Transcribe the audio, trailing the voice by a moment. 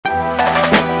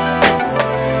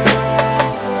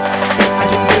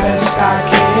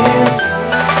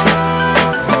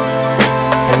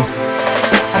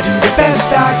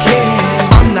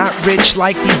rich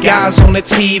like these guys on the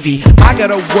TV. I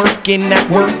gotta work and that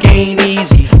work ain't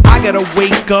easy. I gotta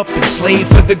wake up and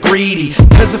slave for the greedy,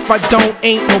 cause if I don't,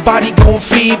 ain't nobody gon'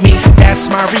 feed me.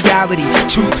 That's my reality,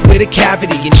 tooth with a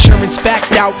cavity, insurance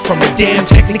backed out from a damn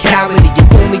technicality. If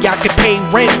only I could pay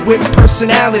rent with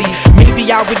personality,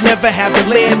 maybe I would never have the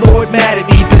landlord mad at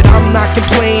me. But I'm not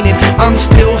complaining, I'm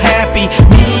still happy.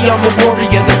 Me, I'm a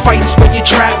warrior, the fight's when you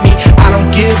trap me. I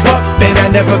don't give up and I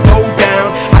never go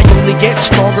down. I only get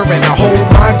stronger and I hold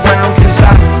my ground, cause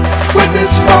when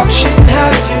misfortune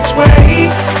has its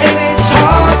way and it's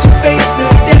hard to face the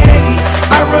day,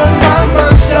 I remind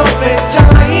myself at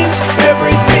times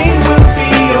everything will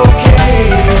be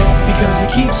okay, because it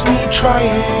keeps me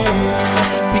trying,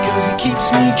 because it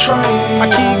keeps me trying. I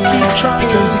keep trying,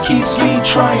 because it keeps me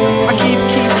trying. I keep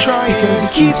trying, because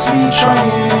it keeps me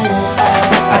trying.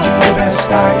 I do the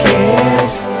best I can.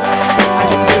 I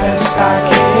do the best I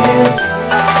can.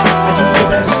 I do the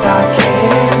best I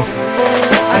can.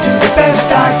 I do the best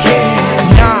I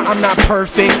can. Nah, I'm not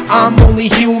perfect, I'm only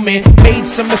human. Made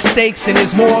some mistakes and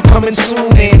there's more coming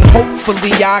soon, and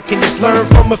hopefully I can just learn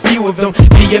from a few of them.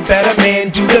 Be a better man,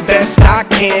 do the best I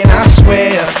can. I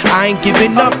swear, I ain't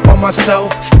giving up on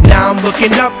myself. Now I'm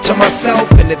looking up to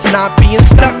myself, and it's not being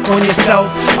stuck on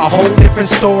yourself. A whole different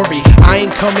story. I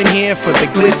ain't coming here for the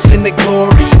glitz and the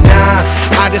glory. Nah,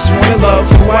 I just wanna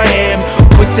love who I am.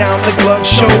 Put down the gloves,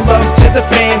 show love to the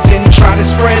fans, and try to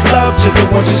spread love to the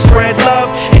ones who spread love.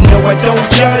 And no, I don't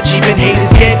judge, even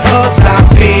haters get hugs. I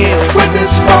feel when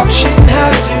misfortune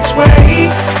has its way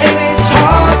and it's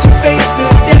hard to face the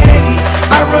day,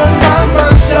 I remind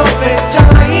myself at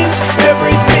times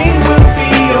everything will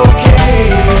be okay,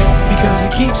 because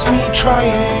it keeps me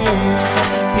trying,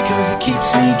 because it keeps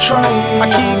me trying. I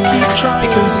keep trying,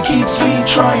 because it keeps me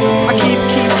trying. I keep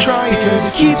trying, because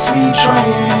it keeps me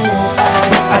trying.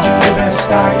 I do the best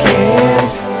I can.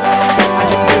 I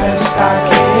do the best I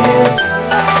can.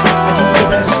 I do the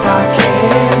best I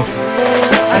can.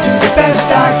 I do the best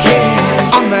I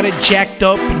can. I'm not a jacked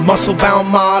up and muscle bound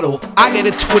model. I got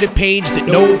a Twitter page that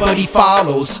nobody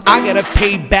follows. I gotta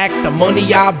pay back the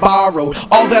money I borrowed.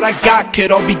 All that I got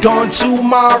could all be gone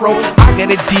tomorrow. I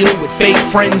gotta deal with fake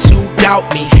friends who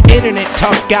doubt me, internet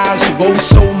tough guys who go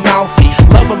so mouthy.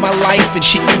 Love of my life and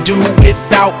she can do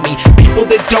without me. People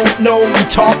that don't know me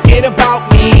talking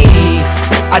about me.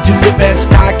 I do the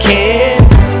best I can.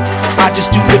 I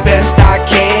just do the best I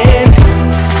can.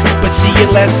 But see,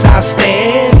 unless I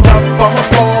stand up, I'ma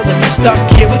fall and be stuck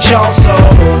here with y'all. So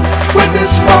when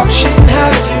misfortune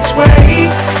has its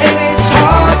way and it's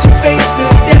hard to face the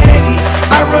day,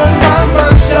 I remind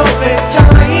myself at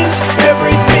times